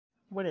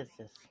What is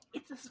this?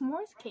 It's a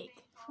s'mores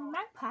cake from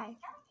Magpie.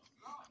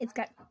 It's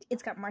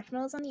got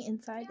marshmallows on the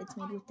inside. It's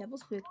made with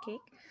devil's food cake,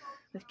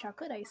 with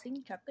chocolate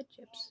icing, chocolate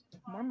chips,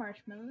 more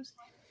marshmallows,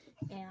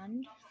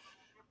 and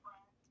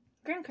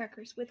graham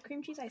crackers with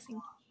cream cheese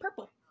icing.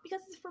 Purple,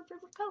 because it's for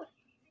favorite color.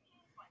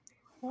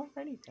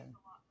 Alrighty then.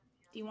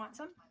 Do you want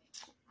some?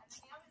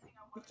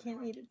 We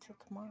can't eat it till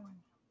tomorrow.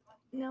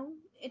 No,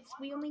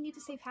 we only need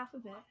to save half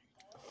of it.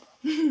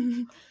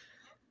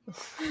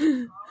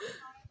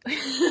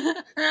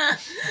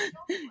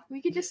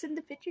 We could just send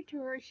a picture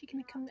to her. She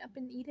can come up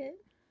and eat it.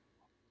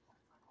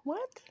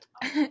 What?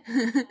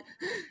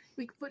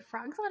 We could put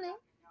frogs on it.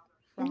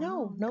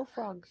 No, no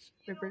frogs.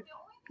 Ribbit.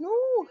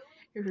 No.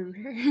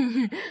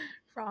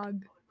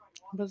 Frog.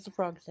 What does the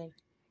frog say?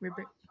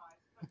 Ribbit.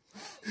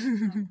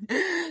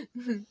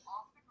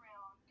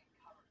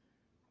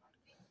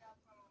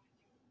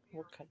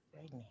 We'll cut it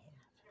right in half.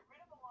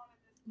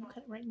 We'll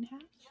cut it right in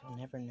half? She'll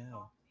never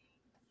know.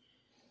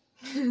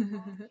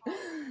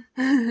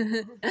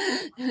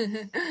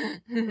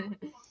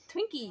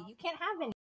 Twinkie, you can't have any.